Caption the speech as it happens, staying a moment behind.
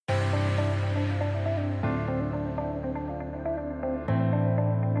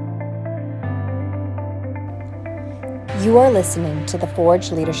You are listening to the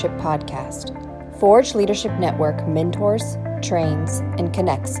Forge Leadership Podcast. Forge Leadership Network mentors, trains, and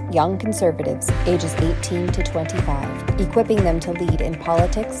connects young conservatives ages 18 to 25, equipping them to lead in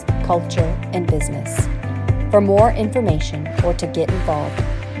politics, culture, and business. For more information or to get involved,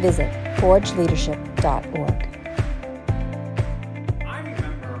 visit forgeleadership.org. I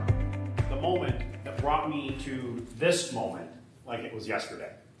remember the moment that brought me to this moment like it was yesterday.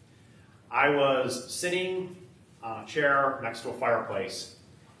 I was sitting on a chair next to a fireplace.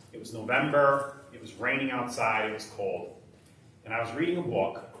 It was November, it was raining outside, it was cold. And I was reading a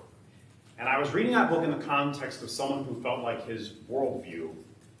book, and I was reading that book in the context of someone who felt like his worldview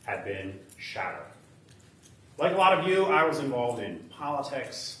had been shattered. Like a lot of you, I was involved in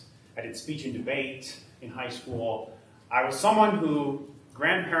politics. I did speech and debate in high school. I was someone who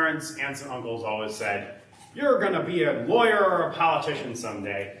grandparents, aunts, and uncles always said, "You're going to be a lawyer or a politician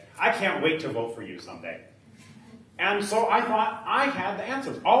someday. I can't wait to vote for you someday." And so I thought I had the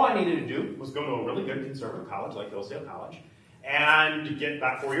answers. All I needed to do was go to a really good conservative college like Hillsdale College and get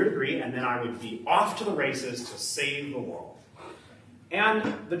that four-year degree, and then I would be off to the races to save the world. And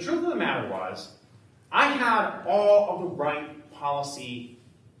the truth of the matter was, I had all of the right policy,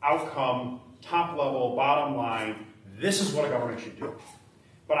 outcome, top level, bottom line, this is what a government should do.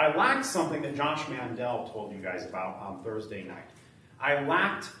 But I lacked something that Josh Mandel told you guys about on Thursday night. I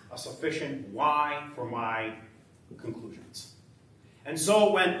lacked a sufficient why for my conclusions. And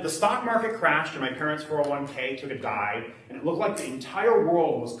so when the stock market crashed and my parents' 401k took a dive, and it looked like the entire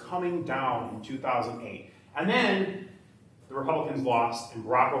world was coming down in 2008, and then the Republicans lost and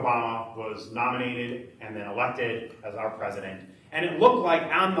Barack Obama was nominated and then elected as our president, and it looked like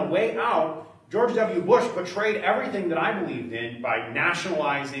on the way out, George W. Bush betrayed everything that I believed in by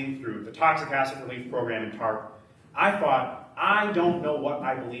nationalizing through the Toxic Asset Relief Program and TARP. I thought, I don't know what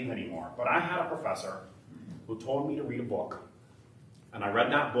I believe anymore. But I had a professor who told me to read a book. And I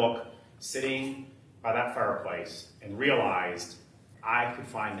read that book sitting by that fireplace and realized I could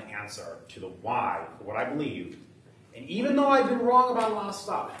find the answer to the why for what I believed. And even though I've been wrong about a lot of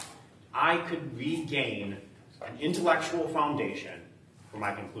stuff, I could regain an intellectual foundation for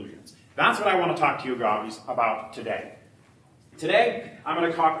my conclusions. That's what I want to talk to you guys about today. Today, I'm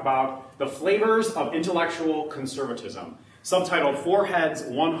going to talk about the flavors of intellectual conservatism, subtitled Four Heads,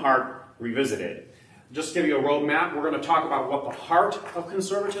 One Heart Revisited. Just to give you a roadmap, we're going to talk about what the heart of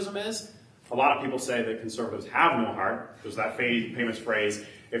conservatism is. A lot of people say that conservatives have no heart. There's that famous phrase,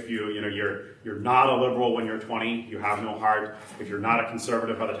 if you're not a liberal when you're 20, you have no heart. If you're not a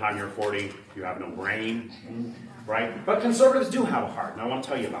conservative by the time you're 40, you have no brain, right? But conservatives do have a heart, and I want to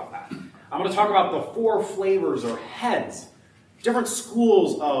tell you about that. I'm going to talk about the four flavors or heads, different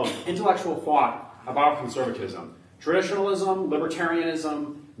schools of intellectual thought about conservatism. Traditionalism,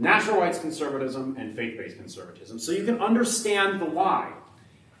 libertarianism, natural rights conservatism, and faith-based conservatism. So you can understand the why.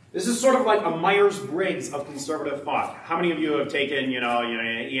 This is sort of like a Myers-Briggs of conservative thought. How many of you have taken,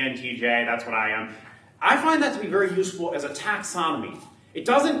 ENTJ? That's what I am. I find that to be very useful as a taxonomy. It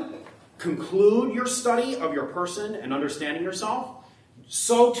doesn't conclude your study of your person and understanding yourself.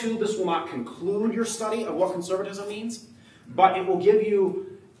 So too, this will not conclude your study of what conservatism means, but it will give you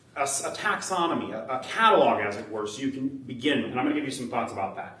a taxonomy, a catalog, as it were, so you can begin. And I'm going to give you some thoughts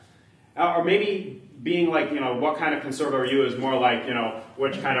about that. Or maybe being like, what kind of conservative are you is more like,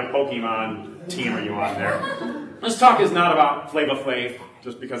 which kind of Pokemon team are you on there? This talk is not about Flavor Flav,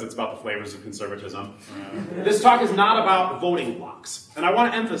 just because it's about the flavors of conservatism. This talk is not about voting blocks. And I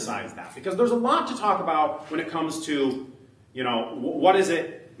want to emphasize that, because there's a lot to talk about when it comes to, what does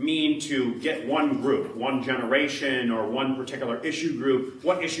it mean to get one group, one generation, or one particular issue group?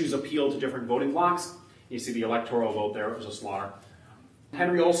 What issues appeal to different voting blocks? You see the electoral vote there, it was a slaughter.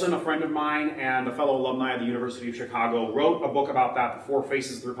 Henry Olson, a friend of mine and a fellow alumni of the University of Chicago, wrote a book about that, The Four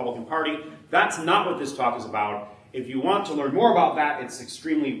Faces of the Republican Party. That's not what this talk is about. If you want to learn more about that, it's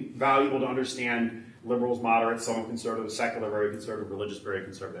extremely valuable to understand liberals, moderates, somewhat conservative, secular, very conservative, religious, very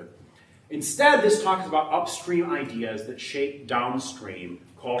conservative. Instead, this talk is about upstream ideas that shape downstream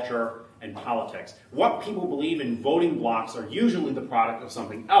culture and politics. What people believe in voting blocks are usually the product of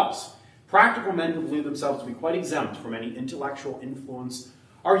something else. Practical men who believe themselves to be quite exempt from any intellectual influence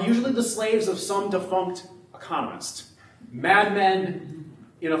are usually the slaves of some defunct economist. Madmen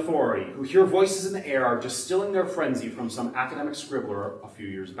in authority who hear voices in the air are distilling their frenzy from some academic scribbler a few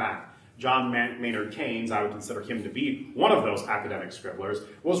years back. John Maynard Keynes, I would consider him to be one of those academic scribblers,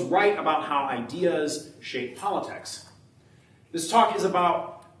 was right about how ideas shape politics. This talk is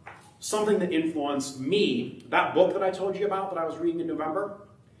about something that influenced me, that book that I told you about that I was reading in November.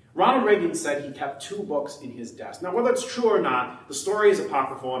 Ronald Reagan said he kept 2 books in his desk. Now, whether it's true or not, the story is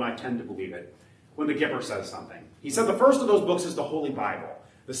apocryphal, and I tend to believe it when the Gipper says something. He said the first of those books is the Holy Bible.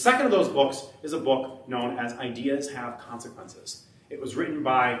 The second of those books is a book known as Ideas Have Consequences. It was written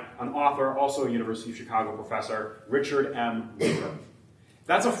by an author, also a University of Chicago professor, Richard M. Weaver.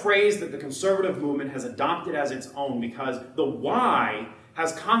 That's a phrase that the conservative movement has adopted as its own because the why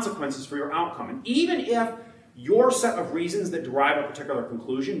has consequences for your outcome. And even if your set of reasons that derive a particular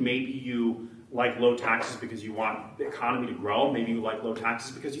conclusion, maybe you like low taxes because you want the economy to grow, maybe you like low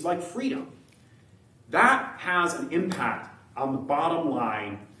taxes because you like freedom, that has an impact on the bottom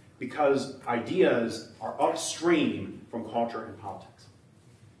line because ideas are upstream from culture and politics.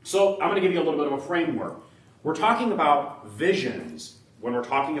 So I'm going to give you a little bit of a framework. We're talking about visions. When we're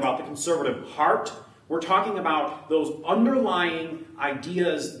talking about the conservative heart, we're talking about those underlying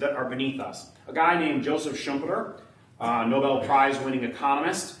ideas that are beneath us. A guy named Joseph Schumpeter, a Nobel Prize-winning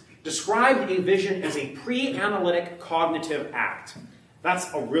economist, described a vision as a pre-analytic cognitive act.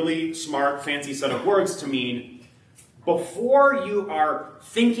 That's a really smart, fancy set of words to mean before you are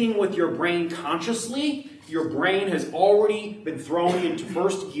thinking with your brain consciously, your brain has already been thrown into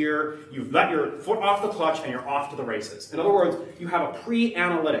first gear, you've let your foot off the clutch, and you're off to the races. In other words, you have a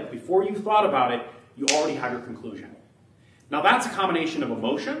pre-analytic. Before you thought about it, you already have your conclusion. Now that's a combination of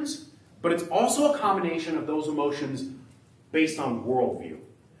emotions, but it's also a combination of those emotions based on worldview.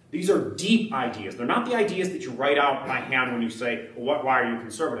 These are deep ideas. They're not the ideas that you write out by hand when you say, well, why are you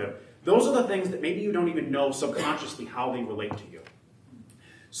conservative? Those are the things that maybe you don't even know subconsciously how they relate to you.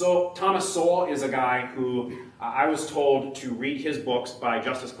 So Thomas Sowell is a guy who I was told to read his books by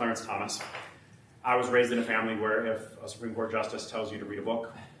Justice Clarence Thomas. I was raised in a family where if a Supreme Court justice tells you to read a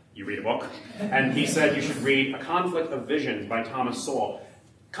book, you read a book. And he said you should read A Conflict of Visions by Thomas Sowell.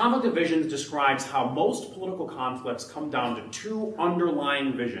 Conflict of Visions describes how most political conflicts come down to two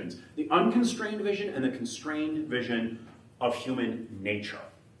underlying visions, the unconstrained vision and the constrained vision of human nature.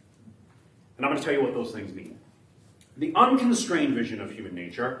 And I'm going to tell you what those things mean. The unconstrained vision of human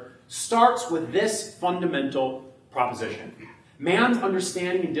nature starts with this fundamental proposition. Man's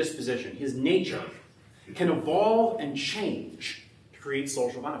understanding and disposition, his nature, can evolve and change to create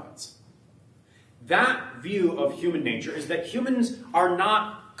social benefits. That view of human nature is that humans are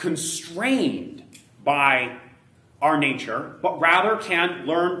not constrained by our nature, but rather can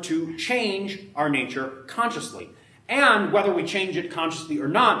learn to change our nature consciously. And whether we change it consciously or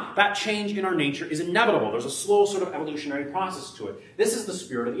not, that change in our nature is inevitable. There's a slow sort of evolutionary process to it. This is the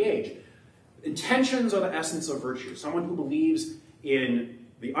spirit of the age. Intentions are the essence of virtue. Someone who believes in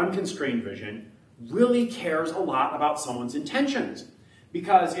the unconstrained vision really cares a lot about someone's intentions.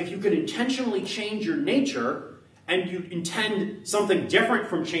 Because if you could intentionally change your nature and you intend something different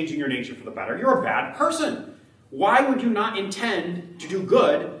from changing your nature for the better, you're a bad person. Why would you not intend to do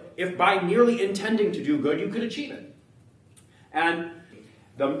good if by merely intending to do good you could achieve it? And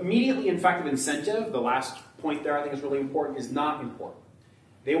the immediately effective incentive, the last point there I think is really important, is not important.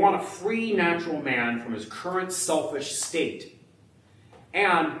 They want to free natural man from his current selfish state.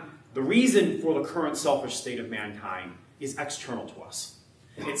 And the reason for the current selfish state of mankind is external to us.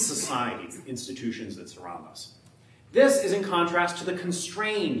 It's society, it's the institutions that surround us. This is in contrast to the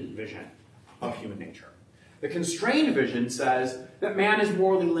constrained vision of human nature. The constrained vision says that man is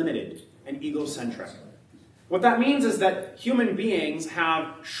morally limited and egocentric. What that means is that human beings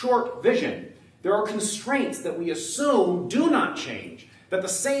have short vision. There are constraints that we assume do not change. That the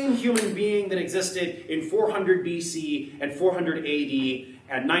same human being that existed in 400 BC and 400 AD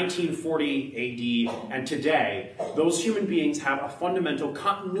and 1940 AD and today, those human beings have a fundamental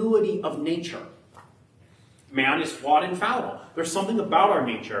continuity of nature. Man is flawed and fallible. There's something about our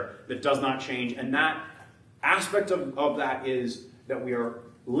nature that does not change, and that aspect of that is that we are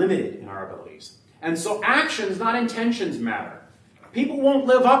limited in our abilities. And so actions, not intentions, matter. People won't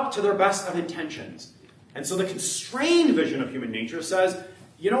live up to their best of intentions. And so the constrained vision of human nature says,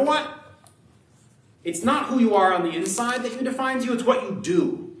 you know what? It's not who you are on the inside that defines you, it's what you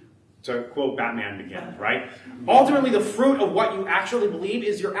do. To quote Batman Begins, right? Ultimately, the fruit of what you actually believe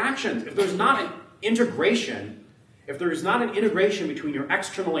is your actions. If there's not an integration, between your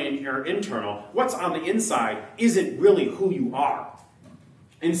external and your internal, what's on the inside isn't really who you are.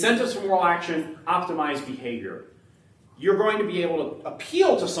 Incentives for moral action optimize behavior. You're going to be able to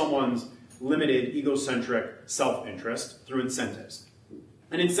appeal to someone's limited, egocentric self-interest through incentives.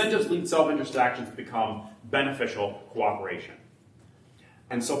 And incentives lead self-interest actions to become beneficial cooperation.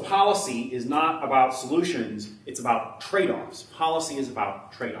 And so policy is not about solutions, it's about trade-offs. Policy is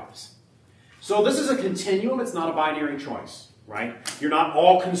about trade-offs. So this is a continuum, it's not a binary choice, right? You're not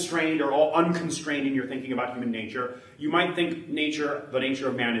all constrained or all unconstrained in your thinking about human nature. You might think the nature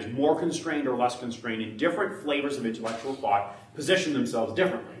of man is more constrained or less constrained, and different flavors of intellectual thought position themselves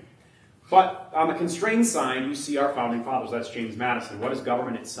differently. But on the constrained side, you see our founding fathers. That's James Madison. What is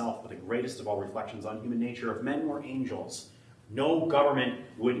government itself but the greatest of all reflections on human nature? If men were angels, no government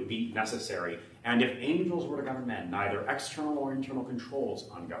would be necessary. And if angels were to govern men, neither external or internal controls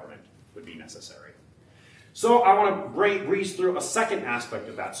on government would be necessary. So I want to breeze through a second aspect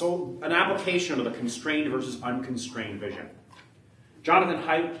of that. So an application of the constrained versus unconstrained vision. Jonathan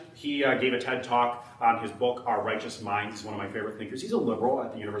Haidt, he gave a TED Talk on his book, Our Righteous Minds. He's one of my favorite thinkers. He's a liberal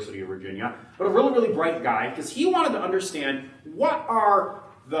at the University of Virginia, but a really, really bright guy, because he wanted to understand what are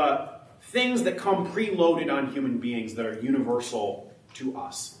the things that come preloaded on human beings that are universal to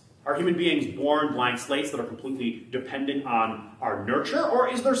us. Are human beings born blank slates that are completely dependent on our nurture,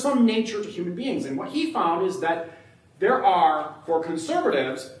 or is there some nature to human beings? And what he found is that there are, for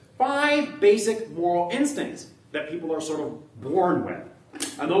conservatives, 5 basic moral instincts that people are sort of born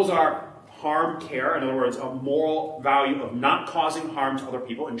with. And those are harm, care, in other words, a moral value of not causing harm to other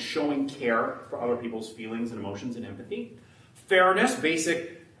people and showing care for other people's feelings and emotions and empathy. Fairness,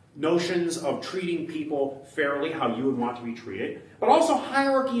 basic notions of treating people fairly, how you would want to be treated. But also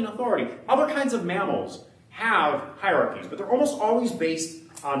hierarchy and authority. Other kinds of mammals have hierarchies, but they're almost always based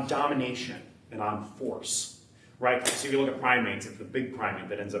on domination and on force. Right? So if you look at primates, it's the big primate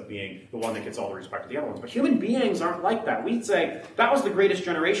that ends up being the one that gets all the respect of the other ones. But human beings aren't like that. We'd say that was the greatest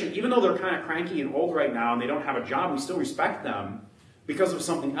generation. Even though they're kind of cranky and old right now and they don't have a job, we still respect them because of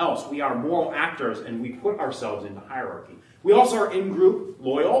something else. We are moral actors and we put ourselves into hierarchy. We also are in-group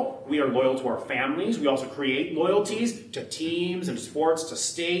loyal. We are loyal to our families. We also create loyalties to teams and sports, to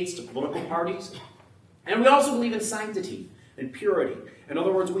states, to political parties. And we also believe in sanctity and purity. In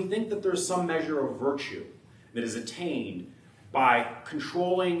other words, we think that there's some measure of virtue that is attained by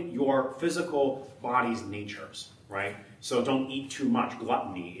controlling your physical body's natures, right? So don't eat too much.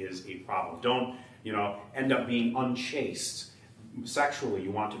 Gluttony is a problem. Don't, end up being unchaste. Sexually,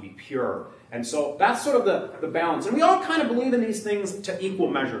 you want to be pure. And so that's sort of the balance. And we all kind of believe in these things to equal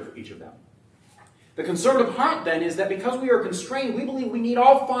measure for each of them. The conservative heart, then, is that because we are constrained, we believe we need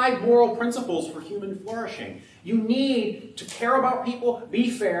all 5 moral principles for human flourishing. You need to care about people, be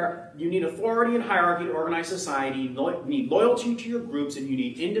fair, you need authority and hierarchy to organize society, you need loyalty to your groups, and you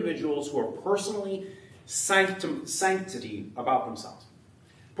need individuals who are personally sanctity about themselves.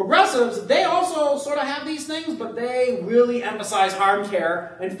 Progressives, they also sort of have these things, but they really emphasize harm,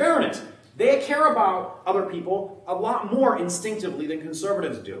 care, and fairness. They care about other people a lot more instinctively than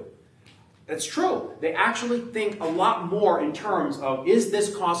conservatives do. That's true. They actually think a lot more in terms of, is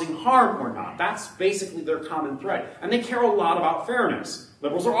this causing harm or not? That's basically their common thread. And they care a lot about fairness.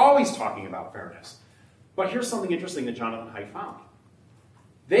 Liberals are always talking about fairness. But here's something interesting that Jonathan Haidt found.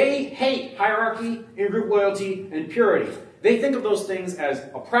 They hate hierarchy, in-group loyalty, and purity. They think of those things as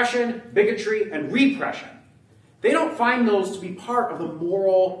oppression, bigotry, and repression. They don't find those to be part of the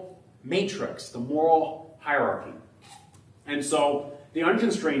moral matrix, the moral hierarchy. And so the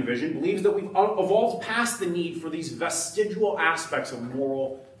unconstrained vision believes that we've evolved past the need for these vestigial aspects of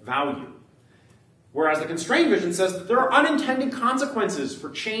moral value. Whereas the constrained vision says that there are unintended consequences for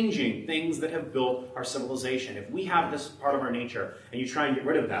changing things that have built our civilization. If we have this part of our nature and you try and get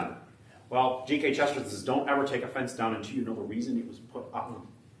rid of them, well, G.K. Chesterton says, don't ever take a fence down until you know the reason it was put up,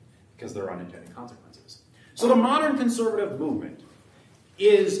 because there are unintended consequences. So the modern conservative movement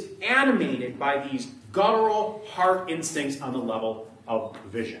is animated by these guttural heart instincts on the level of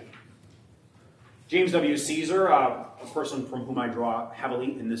vision. James W. Caesar, a person from whom I draw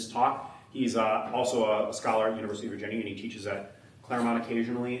heavily in this talk, he's also a scholar at the University of Virginia, and he teaches at Claremont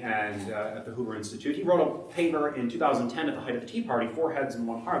occasionally and at the Hoover Institute. He wrote a paper in 2010 at the height of the Tea Party, 4 Heads and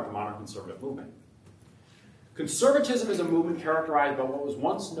 1 Heart, the modern conservative movement. Conservatism is a movement characterized by what was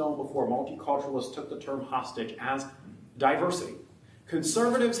once known before multiculturalists took the term hostage as diversity.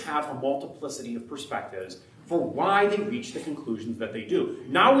 Conservatives have a multiplicity of perspectives for why they reach the conclusions that they do.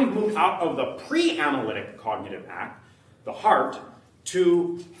 Now we've moved out of the pre-analytic cognitive act, the heart,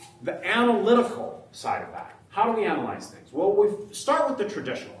 to the analytical side of that. How do we analyze things? Well, we start with the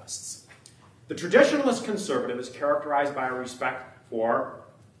traditionalists. The traditionalist conservative is characterized by a respect for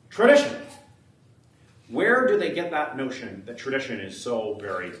tradition. Where do they get that notion that tradition is so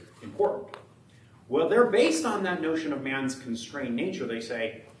very important? Well, they're based on that notion of man's constrained nature. They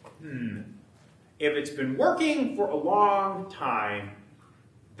say, if it's been working for a long time,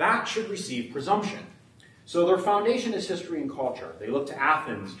 that should receive presumption. So their foundation is history and culture. They look to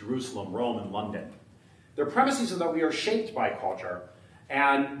Athens, Jerusalem, Rome, and London. Their premises are that we are shaped by culture,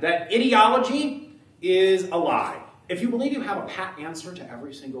 and that ideology is a lie. If you believe you have a pat answer to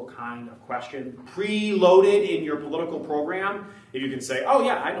every single kind of question preloaded in your political program, if you can say, oh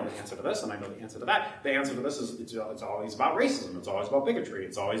yeah, I know the answer to this and I know the answer to that, the answer to this is it's always about racism, it's always about bigotry,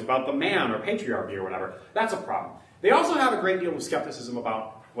 it's always about the man or patriarchy or whatever, that's a problem. They also have a great deal of skepticism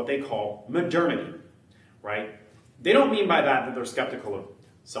about what they call modernity, right? They don't mean by that they're skeptical of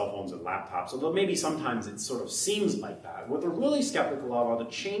cell phones and laptops, although maybe sometimes it sort of seems like that. What they're really skeptical of are the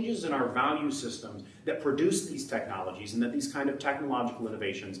changes in our value systems that produce these technologies and that these kind of technological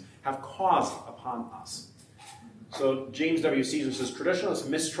innovations have caused upon us. So James W. Caesar says, traditionalists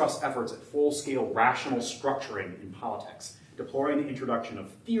mistrust efforts at full-scale rational structuring in politics, deploring the introduction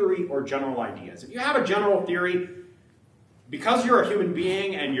of theory or general ideas. If you have a general theory, because you're a human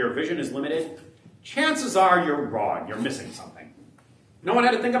being and your vision is limited, chances are you're wrong, you're missing something. No one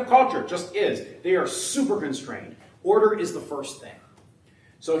had to think up culture, it just is. They are super constrained. Order is the first thing.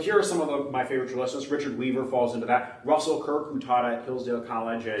 So here are some of my favorite traditionalists. Richard Weaver falls into that. Russell Kirk, who taught at Hillsdale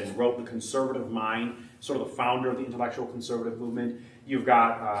College and wrote The Conservative Mind, sort of the founder of the intellectual conservative movement. You've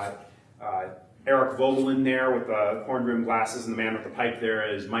got Eric Vogel in there with the horn-rimmed glasses, and the man with the pipe there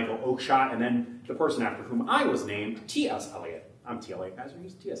is Michael Oakeshott, and then the person after whom I was named, T.S. Eliot. I'm T.L.A. Guys,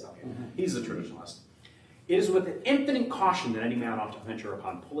 he's T.S. Eliot. He's a traditionalist. It is with an infinite caution that any man ought to venture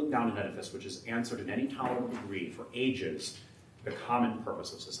upon pulling down an edifice which has answered in any tolerable degree for ages the common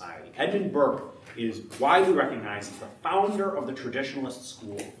purpose of society. Edmund Burke is widely recognized as the founder of the traditionalist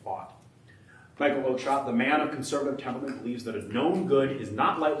school of thought. Michael Oakeshott, the man of conservative temperament, believes that a known good is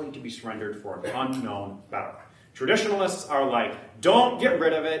not likely to be surrendered for an unknown better. Traditionalists are like, don't get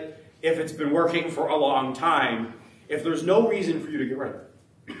rid of it if it's been working for a long time, if there's no reason for you to get rid of it.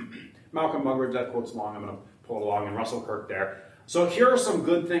 Malcolm Muggeridge, that quote's long, I'm going to pull it along, and Russell Kirk there. So here are some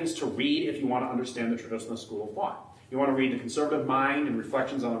good things to read if you want to understand the traditionalist school of thought. You want to read The Conservative Mind and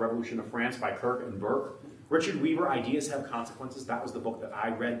Reflections on the Revolution of France by Kirk and Burke. Richard Weaver, Ideas Have Consequences. That was the book that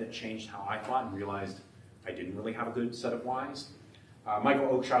I read that changed how I thought and realized I didn't really have a good set of whys. Michael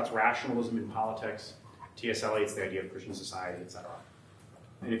Oakeshott's Rationalism in Politics. T.S. Eliot's The Idea of Christian Society, etc.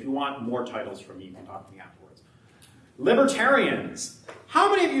 And if you want more titles from me, you can talk to me afterwards. Libertarians. How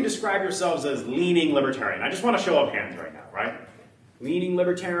many of you describe yourselves as leaning libertarian? I just want to show up hands right now, right? Leaning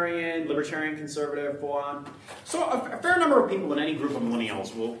libertarian, libertarian conservative, full on. So a fair number of people in any group of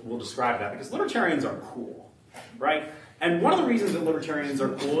millennials will describe that because libertarians are cool, right? And one of the reasons that libertarians are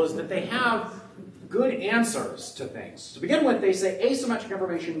cool is that they have good answers to things. To begin with, they say asymmetric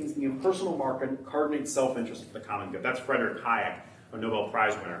information means the impersonal market coordinates self-interest with the common good. That's Frederick Hayek, a Nobel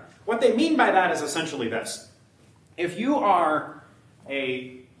Prize winner. What they mean by that is essentially this. If you are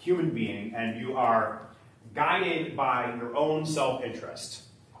a human being and you are guided by your own self-interest,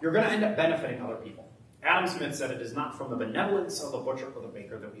 you're going to end up benefiting other people. Adam Smith said it is not from the benevolence of the butcher or the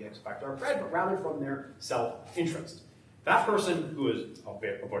baker that we expect our bread, but rather from their self-interest. That person who is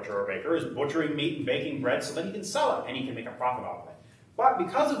a butcher or baker is butchering meat and baking bread so that he can sell it and he can make a profit out of it. But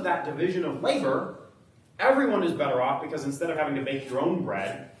because of that division of labor, everyone is better off because instead of having to bake your own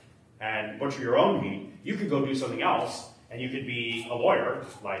bread and butcher your own meat, you could go do something else, and you could be a lawyer,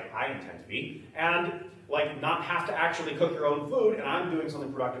 like I intend to be, and not have to actually cook your own food, and I'm doing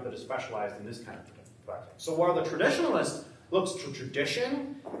something productive that is specialized in this kind of project. So while the traditionalist looks to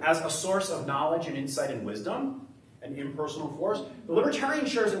tradition as a source of knowledge and insight and wisdom, an impersonal force, the libertarian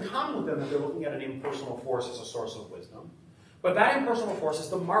shares in common with them that they're looking at an impersonal force as a source of wisdom. But that impersonal force is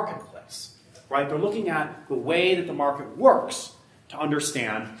the marketplace, right? They're looking at the way that the market works to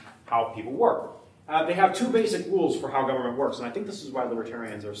understand how people work. They have two basic rules for how government works, and I think this is why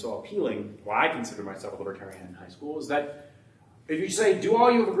libertarians are so appealing, why I consider myself a libertarian in high school, is that if you say, do all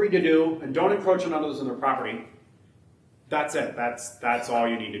you've agreed to do, and don't encroach on others and their property, that's it. That's all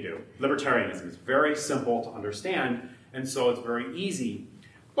you need to do. Libertarianism is very simple to understand, and so it's very easy.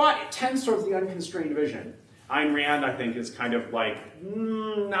 But it tends towards the unconstrained vision. Ayn Rand, I think, is kind of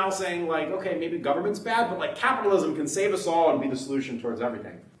now saying okay, maybe government's bad, but capitalism can save us all and be the solution towards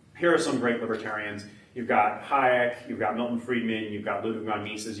everything. Here are some great libertarians. You've got Hayek, you've got Milton Friedman, you've got Ludwig von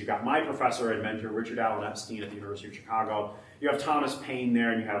Mises, you've got my professor and mentor, Richard Allen Epstein at the University of Chicago. You have Thomas Paine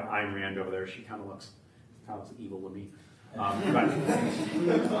there, and you have Ayn Rand over there. She kind of looks evil to me.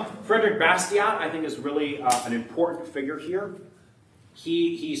 But Frederick Bastiat, I think, is really an important figure here.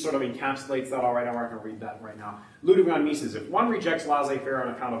 He sort of encapsulates that all right. I'm not going to read that right now. Ludwig von Mises, if one rejects laissez-faire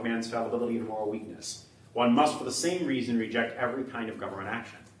on account of man's fallibility and moral weakness, one must for the same reason reject every kind of government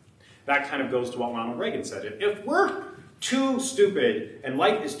action. That kind of goes to what Ronald Reagan said. If we're too stupid and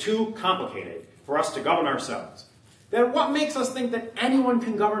life is too complicated for us to govern ourselves, then what makes us think that anyone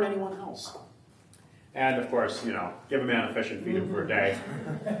can govern anyone else? And of course, give a man a fish and feed him for a day.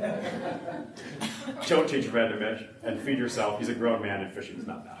 Don't teach a man to fish and feed yourself. He's a grown man and fishing is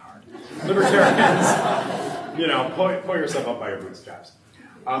not that hard. Libertarians, pull yourself up by your bootstraps.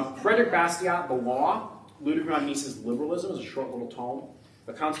 Frederick Bastiat, The Law. Ludwig von Mises' Liberalism is a short little tome.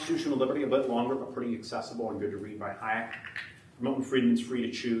 The Constitution of Liberty, a bit longer, but pretty accessible and good to read by Hayek. Milton Friedman's Free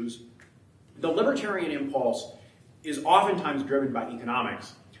to Choose. The libertarian impulse is oftentimes driven by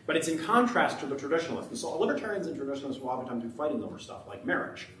economics, but it's in contrast to the traditionalists. And so libertarians and traditionalists will oftentimes be fighting over stuff like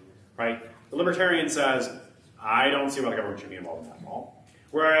marriage, right? The libertarian says, I don't see why the government should be involved in that at all.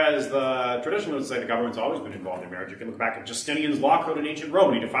 Whereas the traditionalists say the government's always been involved in marriage. You can look back at Justinian's law code in ancient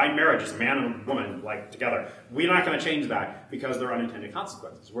Rome. He defined marriage as a man and a woman, together. We're not going to change that because there are unintended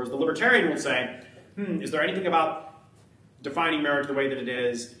consequences. Whereas the libertarian will say, is there anything about defining marriage the way that it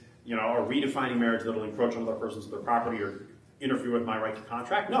is, or redefining marriage that will encroach on other persons of their property or interfere with my right to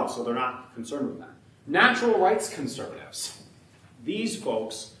contract? No, so they're not concerned with that. Natural rights conservatives. These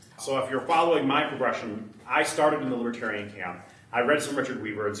folks, so if you're following my progression, I started in the libertarian camp. I read some Richard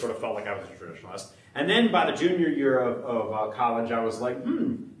Weaver and sort of felt like I was a traditionalist. And then by the junior year of college, I was like,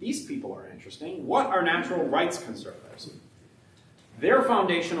 these people are interesting. What are natural rights conservatives? Their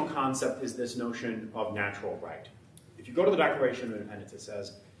foundational concept is this notion of natural right. If you go to the Declaration of Independence, it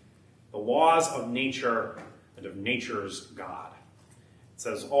says, the laws of nature and of nature's God. It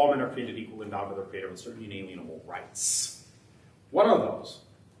says, all men are created equal, endowed by their Creator with certain inalienable rights. What are those?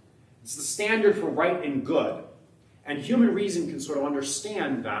 It's the standard for right and good. And human reason can sort of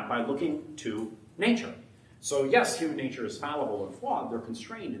understand that by looking to nature. So yes, human nature is fallible and flawed. They're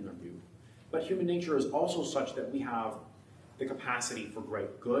constrained in their view. But human nature is also such that we have the capacity for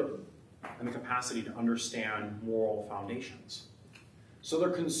great good and the capacity to understand moral foundations. So they're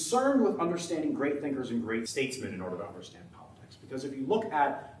concerned with understanding great thinkers and great statesmen in order to understand politics. Because if you look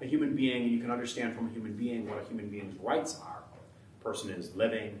at a human being and you can understand from a human being what a human being's rights are, a person is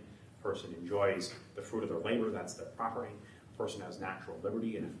living, person enjoys the fruit of their labor, that's their property. A person has natural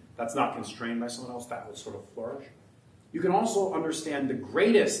liberty, and if that's not constrained by someone else, that will sort of flourish. You can also understand the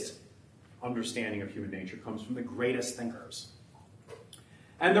greatest understanding of human nature comes from the greatest thinkers.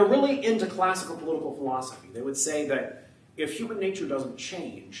 And they're really into classical political philosophy. They would say that if human nature doesn't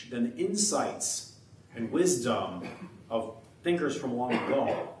change, then the insights and wisdom of thinkers from long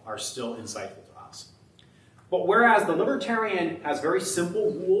ago are still insightful to us. But whereas the libertarian has very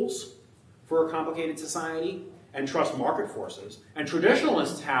simple rules for a complicated society and trusts market forces, and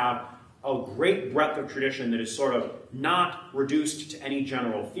traditionalists have a great breadth of tradition that is sort of not reduced to any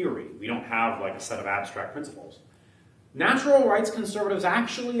general theory. We don't have like a set of abstract principles. Natural rights conservatives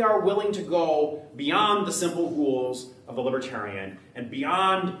actually are willing to go beyond the simple rules of the libertarian and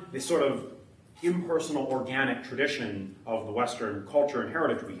beyond the sort of impersonal, organic tradition of the Western culture and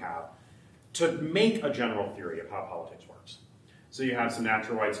heritage we have to make a general theory of how politics works. So you have some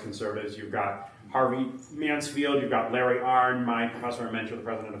natural rights conservatives. You've got Harvey Mansfield. You've got Larry Arnn, my professor and mentor, the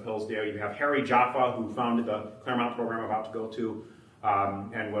president of Hillsdale. You have Harry Jaffa, who founded the Claremont program I'm about to go to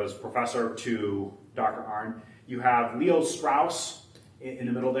and was professor to Dr. Arnn. You have Leo Strauss in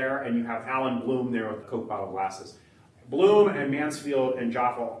the middle there, and you have Alan Bloom there with the Coke bottle glasses. Bloom and Mansfield and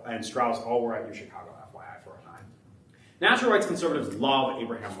Jaffa and Strauss all were at UChicago, FYI, for a time. Natural rights conservatives love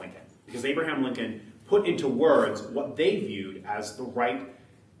Abraham Lincoln, because Abraham Lincoln put into words what they viewed as the right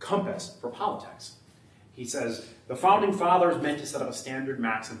compass for politics. He says, the founding fathers meant to set up a standard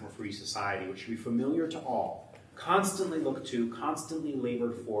maxim for free society, which should be familiar to all, constantly looked to, constantly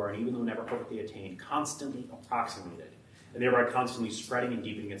labored for, and even though never perfectly attained, constantly approximated, and thereby constantly spreading and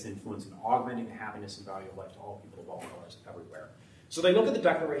deepening its influence and augmenting the happiness and value of life to all people of all colors everywhere. So they look at the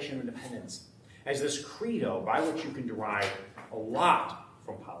Declaration of Independence as this credo by which you can derive a lot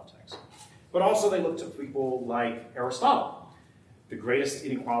from politics. But also they look to people like Aristotle. The greatest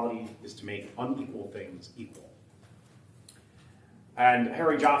inequality is to make unequal things equal. And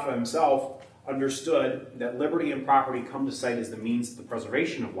Harry Jaffa himself understood that liberty and property come to sight as the means to the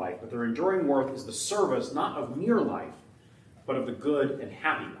preservation of life, but their enduring worth is the service not of mere life, but of the good and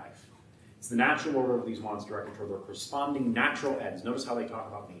happy life. It's the natural order of these wants directed toward their corresponding natural ends. Notice how they talk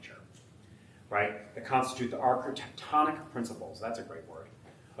about nature, right? That constitute the architectonic principles, that's a great word,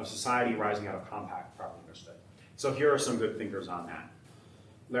 of society rising out of compact, properly understood. So here are some good thinkers on that.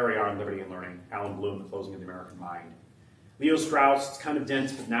 Larry Arnn, Liberty and Learning. Alan Bloom, The Closing of the American Mind. Leo Strauss, it's kind of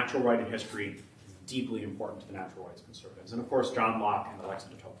dense, but natural right and history is deeply important to the natural rights conservatives. And of course, John Locke and Alexis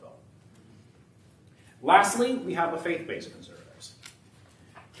de Tocqueville. Lastly, we have the faith-based conservatives.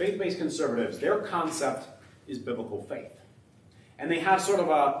 Faith-based conservatives, their concept is biblical faith. And they have sort of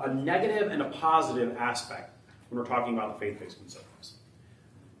a negative and a positive aspect when we're talking about the faith-based conservatives.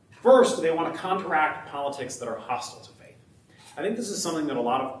 First, they want to counteract politics that are hostile to faith. I think this is something that a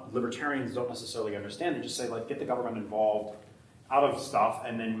lot of libertarians don't necessarily understand. They just say, like, get the government involved out of stuff,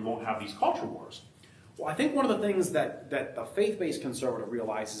 and then we won't have these culture wars. Well, I think one of the things that the faith-based conservative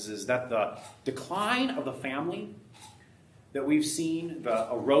realizes is that the decline of the family that we've seen,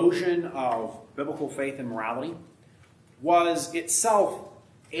 the erosion of biblical faith and morality, was itself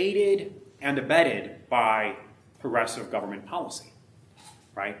aided and abetted by progressive government policy,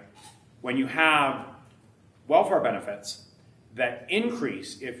 right? When you have welfare benefits that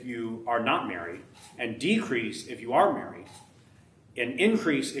increase if you are not married and decrease if you are married, and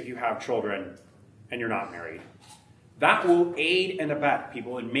increase if you have children and you're not married, that will aid and abet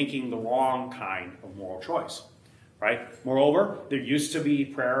people in making the wrong kind of moral choice, right? Moreover, there used to be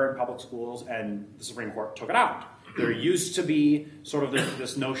prayer in public schools, and the Supreme Court took it out. There used to be sort of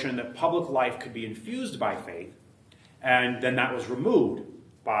this notion that public life could be infused by faith, and then that was removed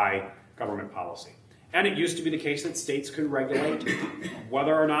by government policy. And it used to be the case that states could regulate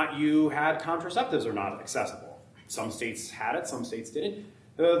whether or not you had contraceptives or not accessible. Some states had it, some states didn't.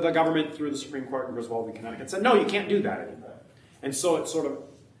 The government, through the Supreme Court in Griswold v. Connecticut, said, no, you can't do that anymore. And so it sort of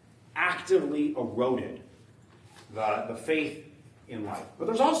actively eroded the faith in life. But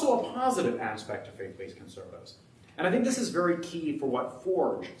there's also a positive aspect to faith-based conservatives. And I think this is very key for what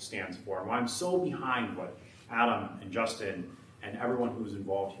Forge stands for, and why I'm so behind what Adam and Justin and everyone who's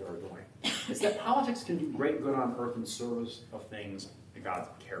involved here are doing. It's that politics can do great good on earth in service of things that God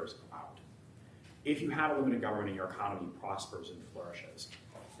cares about. If you have a limited government and your economy prospers and flourishes.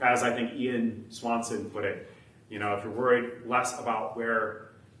 As I think Ian Swanson put it, if you're worried less about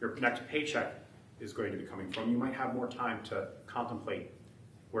where your next paycheck is going to be coming from, you might have more time to contemplate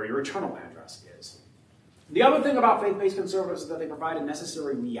where your eternal address is. The other thing about faith-based conservatives is that they provide a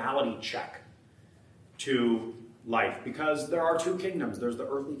necessary reality check to life, because there are two kingdoms. There's the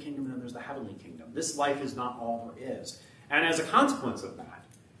earthly kingdom and then there's the heavenly kingdom. This life is not all there is. And as a consequence of that,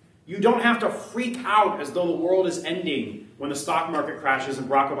 you don't have to freak out as though the world is ending when the stock market crashes and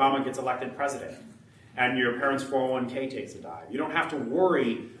Barack Obama gets elected president and your parents' 401k takes a dive. You don't have to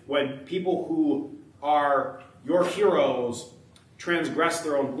worry when people who are your heroes transgress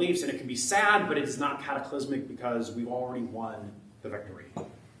their own beliefs, and it can be sad, but it is not cataclysmic because we've already won the victory.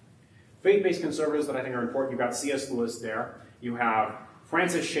 Faith-based conservatives that I think are important, you've got C.S. Lewis there. You have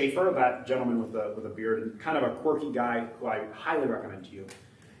Francis Schaeffer, that gentleman with a beard, and kind of a quirky guy who I highly recommend to you.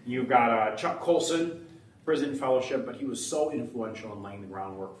 You've got Chuck Colson, Prison Fellowship, but he was so influential in laying the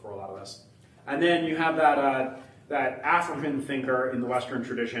groundwork for a lot of this. And then you have that African thinker in the Western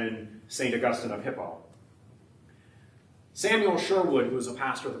tradition, St. Augustine of Hippo. Samuel Sherwood, who was a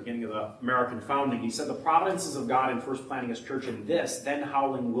pastor at the beginning of the American founding, he said the providences of God in first planting his church in this, then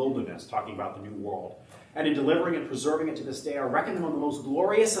howling wilderness, talking about the New World, and in delivering and preserving it to this day, are reckoned among the most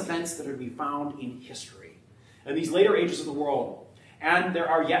glorious events that are to be found in history. And these later ages of the world, and there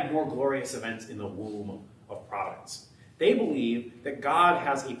are yet more glorious events in the womb of providence. They believe that God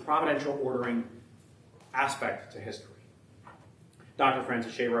has a providential ordering aspect to history. Dr.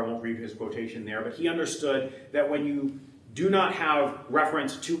 Francis Schaeffer, I won't read his quotation there, but he understood that when you do not have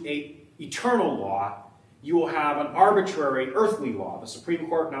reference to an eternal law, you will have an arbitrary earthly law. The Supreme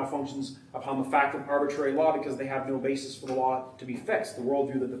Court now functions upon the fact of arbitrary law because they have no basis for the law to be fixed. The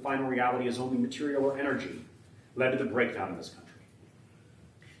worldview that the final reality is only material or energy led to the breakdown of this country.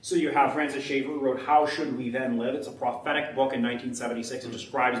 So you have Francis Schaeffer, who wrote How Should We Then Live? It's a prophetic book in 1976. It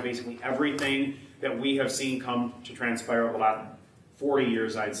describes basically everything that we have seen come to transpire over the last 40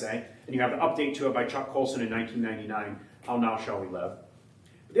 years, I'd say. And you have an update to it by Chuck Colson in 1999, How Now Shall We Live?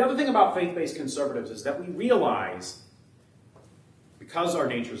 But the other thing about faith-based conservatives is that we realize, because our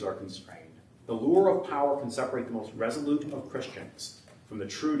natures are constrained, the lure of power can separate the most resolute of Christians from the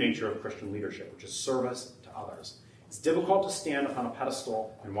true nature of Christian leadership, which is service to others. It's difficult to stand upon a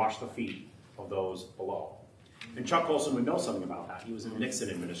pedestal and wash the feet of those below. And Chuck Colson would know something about that. He was in the Nixon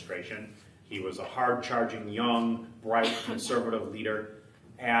administration. He was a hard-charging, young, bright, conservative leader.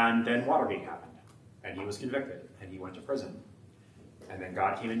 And then Watergate happened. And he was convicted. And he went to prison. And then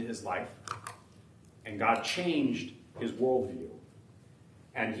God came into his life. And God changed his worldview.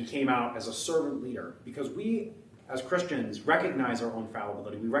 And he came out as a servant leader. Because we, as Christians, recognize our own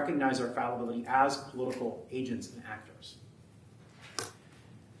fallibility. We recognize our fallibility as political agents and actors.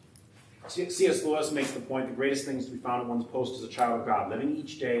 C.S. Lewis makes the point, the greatest things to be found at one's post is a child of God, living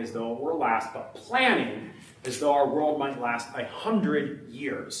each day as though it were last, but planning as though our world might last 100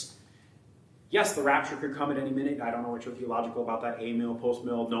 years. Yes, the rapture could come at any minute. I don't know what you're theological about that, a-mill,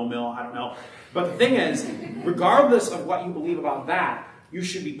 post-mill, no-mill, I don't know. But the thing is, regardless of what you believe about that, You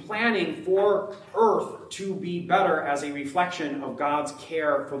should be planning for Earth to be better as a reflection of God's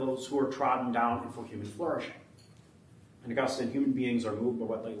care for those who are trodden down and for human flourishing. And Augustine, human beings are moved by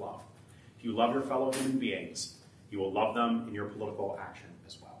what they love. If you love your fellow human beings, you will love them in your political action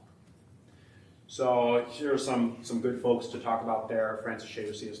as well. So here are some good folks to talk about there. Francis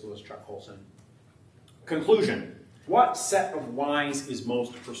Schaeffer, C.S. Lewis, Chuck Colson. Conclusion. What set of whys is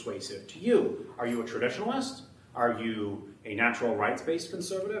most persuasive to you? Are you a traditionalist? Are you a natural rights-based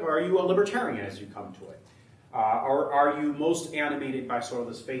conservative? Or are you a libertarian as you come to it? Or are you most animated by sort of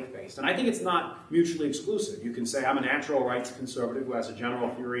this faith-based? And I think it's not mutually exclusive. You can say, I'm a natural rights conservative who has a general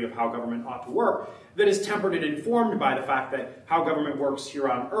theory of how government ought to work that is tempered and informed by the fact that how government works here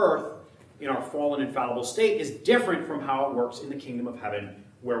on earth in our fallen and fallible state is different from how it works in the kingdom of heaven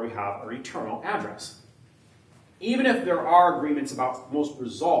where we have our eternal address. Even if there are agreements about most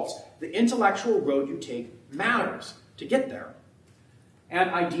results, the intellectual road you take matters to get there.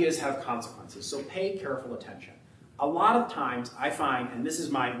 And ideas have consequences, so pay careful attention. A lot of times I find, and this is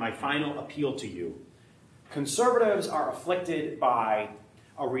my final appeal to you, conservatives are afflicted by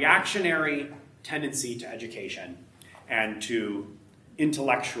a reactionary tendency to education and to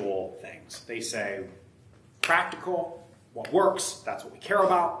intellectual things. They say, practical, what works, that's what we care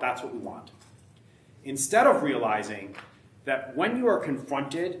about, that's what we want. Instead of realizing that when you are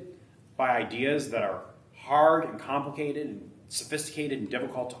confronted by ideas that are hard and complicated and sophisticated and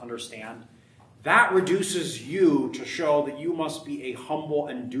difficult to understand, that reduces you to show that you must be a humble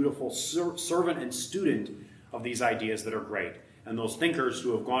and dutiful servant and student of these ideas that are great. And those thinkers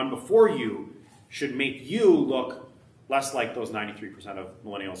who have gone before you should make you look less like those 93% of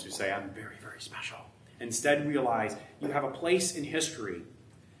millennials who say, I'm very, very special. Instead, realize you have a place in history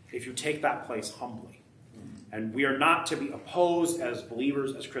if you take that place humbly. And we are not to be opposed as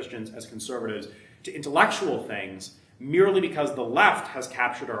believers, as Christians, as conservatives, to intellectual things merely because the left has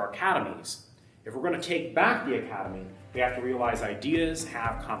captured our academies. If we're going to take back the academy, we have to realize ideas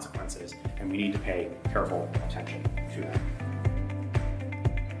have consequences, and we need to pay careful attention to them.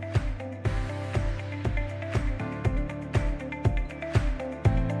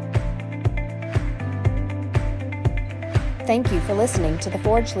 Thank you for listening to the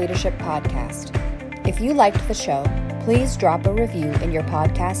Forge Leadership Podcast. If you liked the show, please drop a review in your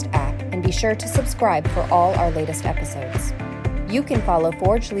podcast app and be sure to subscribe for all our latest episodes. You can follow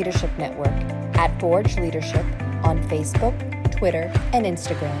Forge Leadership Network at Forge Leadership on Facebook, Twitter, and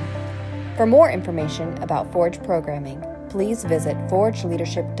Instagram. For more information about Forge programming, please visit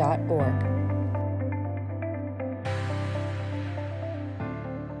forgeleadership.org.